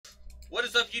What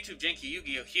is up, YouTube?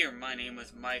 JankyYGO here. My name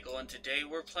is Michael, and today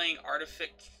we're playing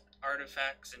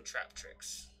Artifacts and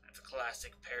Traptrix. It's a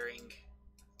classic pairing.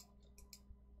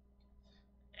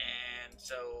 And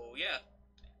so, yeah,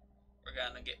 we're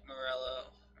gonna get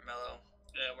Mellow.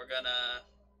 Yeah, we're gonna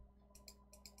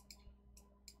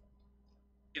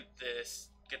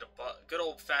get a good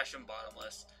old-fashioned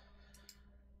bottomless.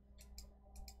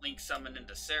 Link summon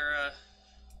into Sarah.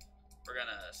 We're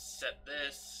gonna set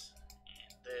this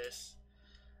and this.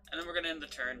 And then we're going to end the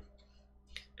turn.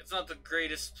 It's not the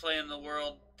greatest play in the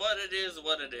world, but it is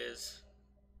what it is.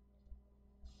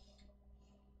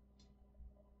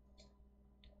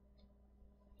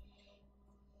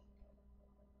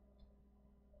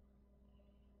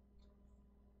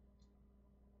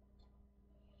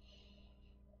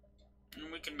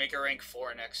 And we can make a rank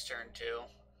 4 next turn, too.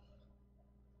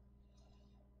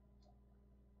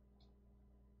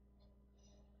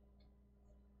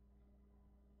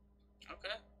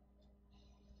 Okay.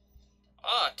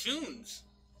 Ah, Toons!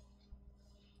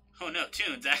 Oh no,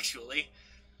 Toons, actually.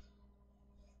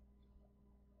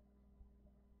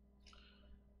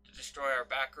 To destroy our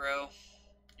back row.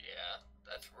 Yeah,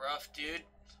 that's rough, dude.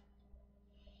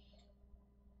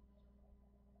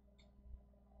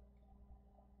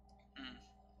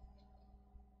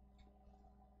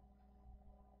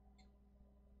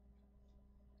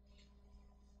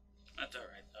 That's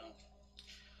alright, though.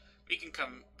 We can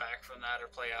come back from that or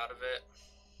play out of it.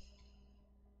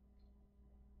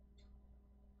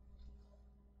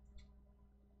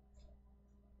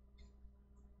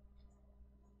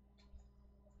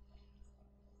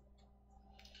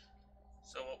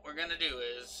 So what we're gonna do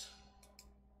is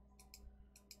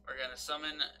we're gonna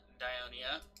summon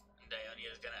Dionia.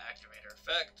 Dionia is gonna activate her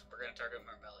effect. We're gonna target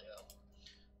Marmelio.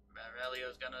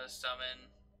 Marmelio is gonna summon,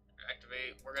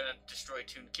 activate. We're gonna destroy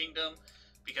Toon Kingdom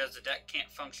because the deck can't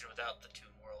function without the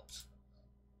Toon Worlds.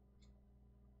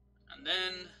 And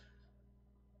then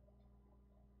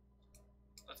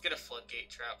let's get a Floodgate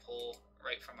Trap Hole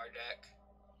right from our deck.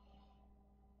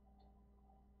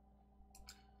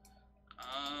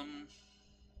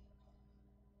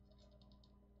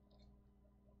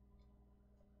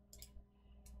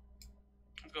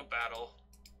 Let's go battle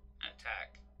and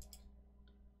attack.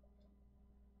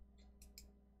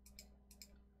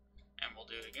 And we'll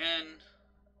do it again.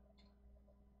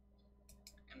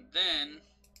 And then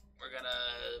we're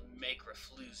gonna make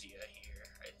Reflusia here,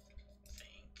 I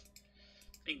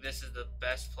think this is the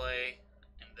best play.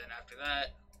 And then after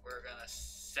that, we're gonna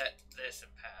set this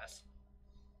and pass.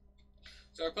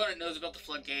 So our opponent knows about the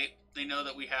Floodgate. They know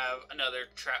that we have another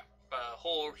trap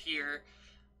hole here.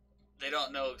 They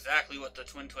don't know exactly what the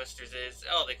Twin Twisters is.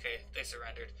 Oh, they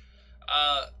surrendered.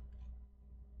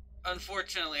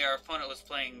 Unfortunately, our opponent was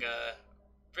playing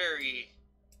very...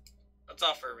 Let's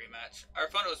offer a rematch. Our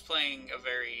opponent was playing a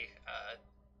very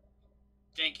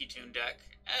janky Toon deck.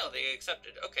 Oh, they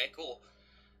accepted. Okay, cool.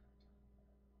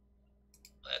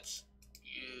 Let's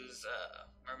use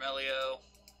Marmelio.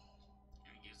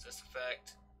 Use this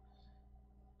effect.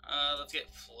 Let's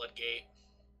get Floodgate.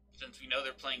 Since we know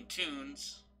they're playing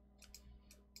Toons,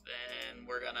 then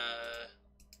we're gonna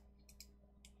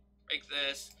make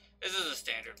this. This is a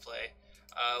standard play.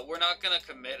 We're not gonna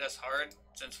commit as hard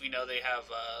since we know they have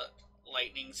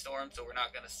Lightning Storm, so we're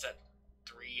not gonna set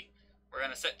 3. We're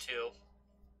gonna set 2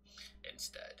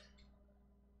 instead.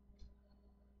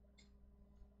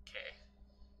 Okay.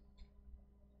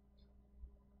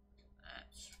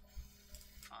 That's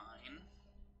fine.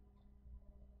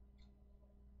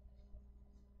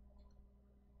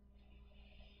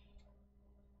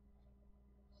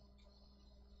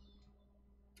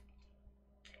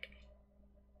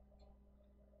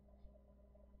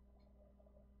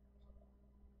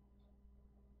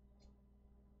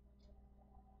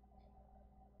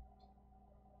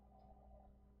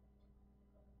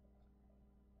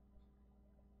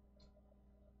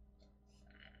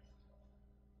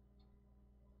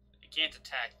 Can't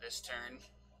attack this turn,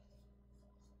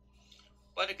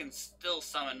 but it can still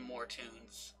summon more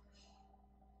Toons.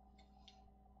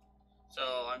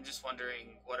 So I'm just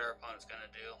wondering what our opponent's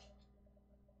gonna do.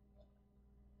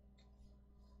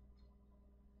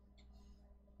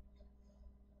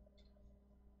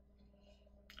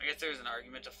 I guess there's an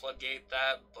argument to Floodgate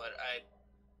that, but I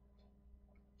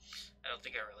don't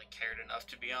think I really cared enough,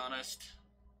 to be honest.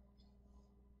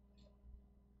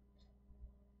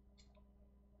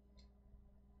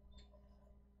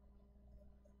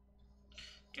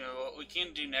 You know, what we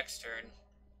can do next turn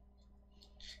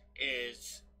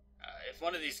is, if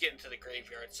one of these get into the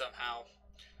graveyard somehow,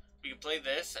 we can play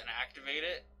this and activate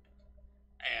it,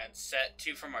 and set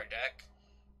 2 from our deck.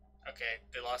 Okay,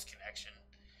 they lost connection.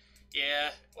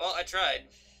 Yeah, well, I tried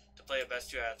to play a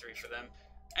best 2 out of 3 for them.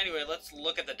 Anyway, let's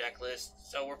look at the deck list.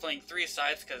 So we're playing 3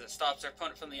 Scythes because it stops our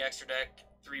opponent from the extra deck,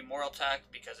 3 Moral Attack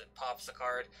because it pops the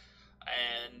card,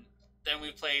 and then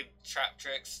we play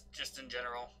Traptrix just in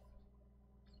general.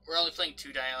 We're only playing 2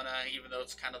 Diona, even though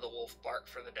it's kind of the wolf bark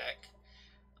for the deck,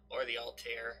 or the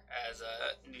Altair as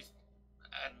a new.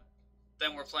 And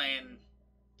then we're playing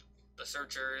the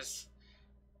Searchers,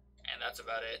 and that's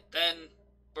about it. Then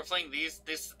we're playing these.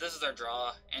 This is our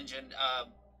draw engine.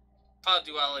 Pot of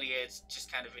Duality is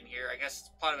just kind of in here. I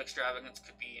guess Pot of Extravagance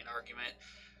could be an argument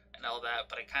and all that,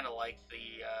 but I kind of like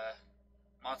the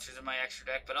monsters in my extra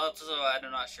deck. But also, I'm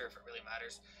not sure if it really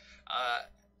matters.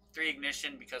 3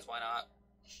 Ignition, because why not?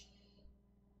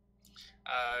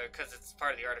 Because it's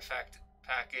part of the artifact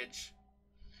package.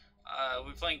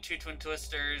 We're playing 2 Twin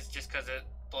Twisters just because it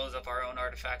blows up our own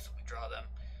artifacts when we draw them.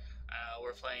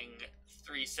 We're playing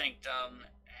 3 Sanctum,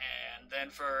 and then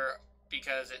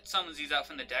because it summons these out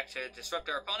from the deck to disrupt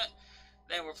our opponent.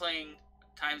 Then we're playing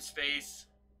Time Space,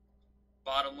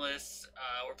 Bottomless.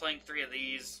 We're playing 3 of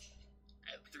these,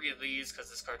 because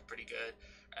this card's pretty good,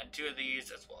 and 2 of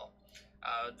these as well.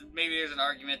 Maybe there's an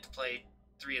argument to play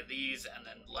 3 of these and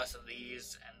then less of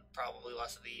these and probably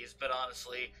less of these, but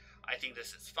honestly, I think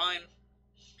this is fine.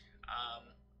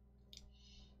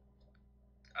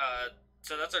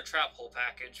 So that's our trap hole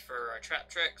package for our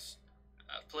Traptrix.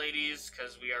 Pleiades,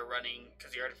 because we are running,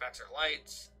 because the artifacts are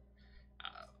lights.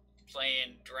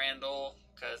 Playing Durandal,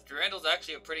 because Durandal's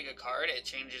actually a pretty good card. It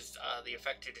changes the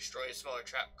effect to destroy a spell or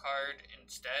trap card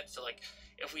instead. So like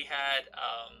if we had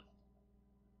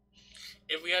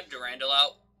Durandal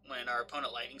out when our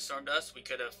opponent lightning stormed us, we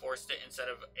could have forced it instead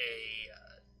of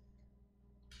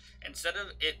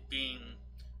it being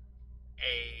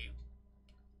a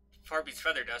Farby's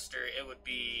Feather Duster, it would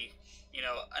be,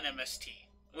 an MST,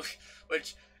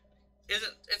 which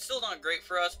it's still not great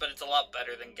for us, but it's a lot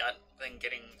better than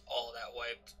getting all of that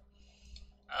wiped.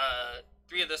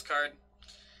 3 of this card,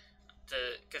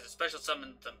 because it special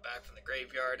summons them back from the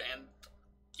graveyard, and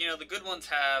the good ones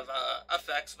have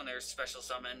effects when they're special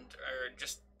summoned, or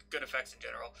just good effects in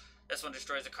general. This one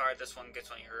destroys a card. This one gets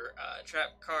one of your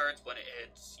trap cards when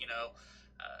it's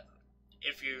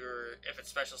if it's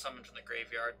special summoned from the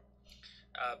graveyard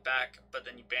back, but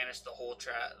then you banish the whole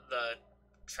trap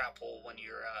hole when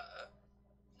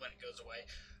it goes away.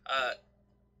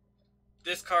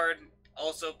 This card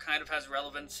also kind of has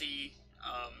relevancy,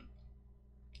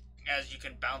 as you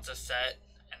can bounce a set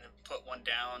and then put one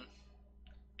down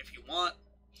if you want,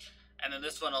 and then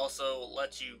this one also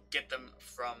lets you get them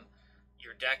from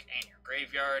your deck and your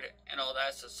graveyard and all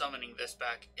that, so summoning this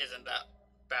back isn't that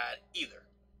bad either.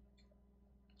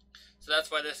 So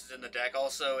that's why this is in the deck.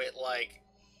 Also, it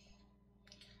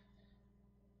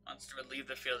monster would leave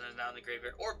the field and is now in the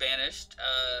graveyard or banished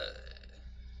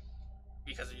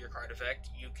because of your card effect.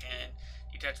 You can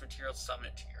detach material, summon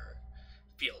it to your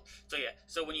field. So yeah,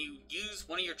 so when you use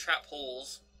one of your trap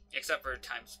holes, except for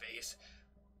Time Space,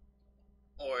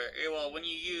 or when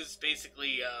you use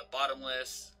basically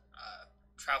Bottomless,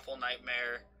 Trap Hole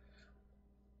Nightmare,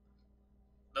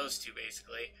 those 2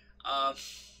 basically.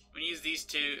 When you use these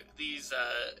two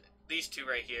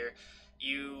right here,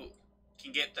 you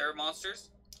can get their monsters.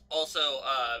 Also,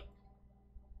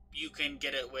 you can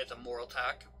get it with a Moral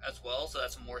Attack as well, so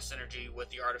that's more synergy with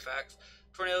the artifacts.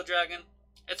 Tornado Dragon,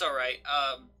 it's alright.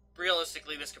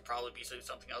 Realistically, this could probably be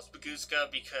something else. Baguska,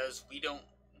 because we don't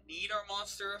need our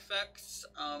monster effects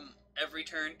every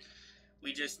turn.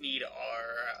 We just need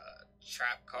our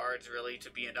trap cards, really, to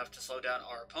be enough to slow down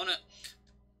our opponent.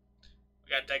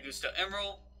 We got Daigusto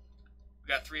Emerald. We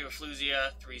got 3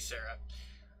 Effluvia, 3 Sarah.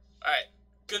 Alright,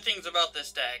 good things about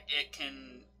this deck.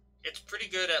 It's pretty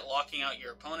good at locking out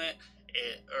your opponent,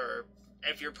 or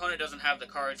if your opponent doesn't have the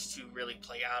cards to really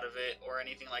play out of it or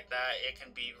anything like that, it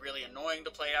can be really annoying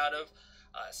to play out of.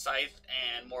 Scythe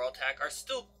and Moral Attack are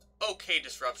still okay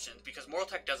disruptions, because Moral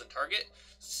Attack doesn't target,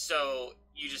 so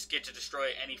you just get to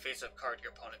destroy any face-up card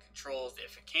your opponent controls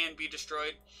if it can be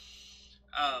destroyed.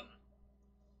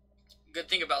 Good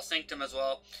thing about Sanctum as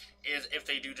well is if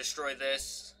they do destroy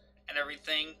this and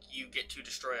everything, you get to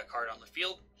destroy a card on the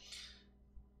field.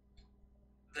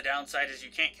 The downside is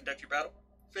you can't conduct your battle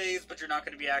phase, but you're not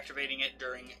going to be activating it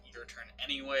during your turn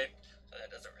anyway, so that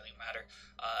doesn't really matter.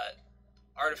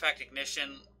 Artifact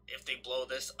Ignition, if they blow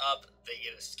this up, they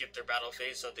get to skip their battle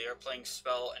phase, so they are playing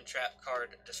spell and trap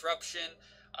card disruption.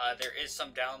 There is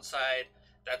some downside.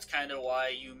 That's kind of why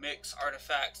you mix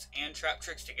artifacts and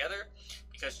Traptrix together,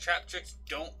 because Traptrix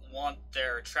don't want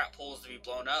their trap holes to be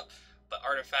blown up, but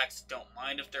artifacts don't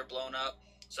mind if they're blown up.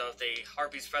 So if they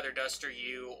Harpy's Feather Duster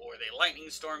you, or they Lightning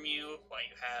Storm you, while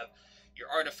you have your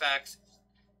artifacts,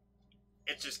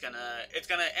 it's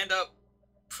gonna end up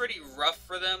pretty rough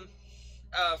for them,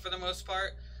 for the most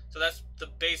part. So that's the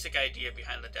basic idea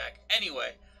behind the deck.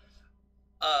 Anyway,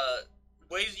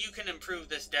 ways you can improve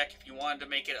this deck if you wanted to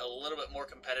make it a little bit more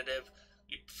competitive.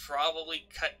 You'd probably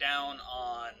cut down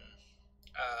on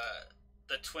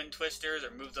the twin twisters,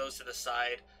 or move those to the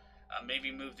side.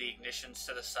 Maybe move the ignitions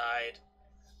to the side.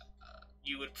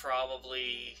 You would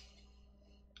probably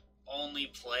only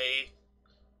play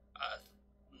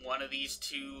one of these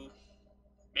two,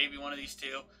 maybe one of these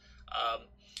two.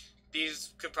 These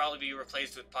could probably be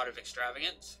replaced with Pot of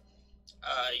Extravagance.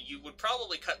 You would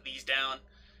probably cut these down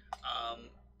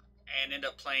and end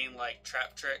up playing like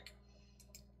Traptrix.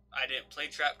 I didn't play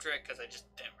Traptrix because I just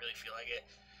didn't really feel like it.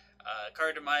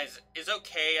 Card Demise is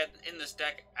okay in this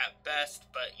deck at best,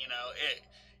 but you know,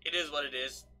 it is what it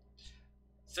is.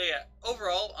 So yeah,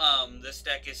 overall, this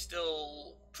deck is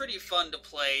still pretty fun to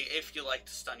play if you like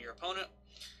to stun your opponent.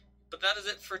 But that is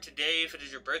it for today. If it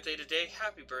is your birthday today,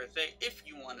 happy birthday. If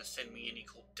you want to send me any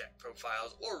cool deck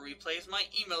profiles or replays, my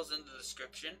email's in the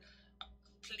description.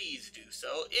 Please do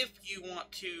so. If you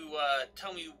want to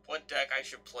tell me what deck I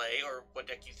should play, or what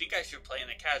deck you think I should play in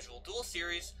a casual duel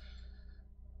series,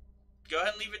 go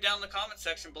ahead and leave it down in the comment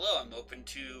section below. I'm open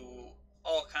to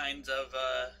all kinds of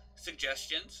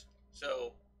suggestions,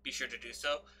 so be sure to do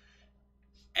so.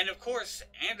 And of course,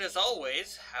 and as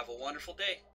always, have a wonderful day.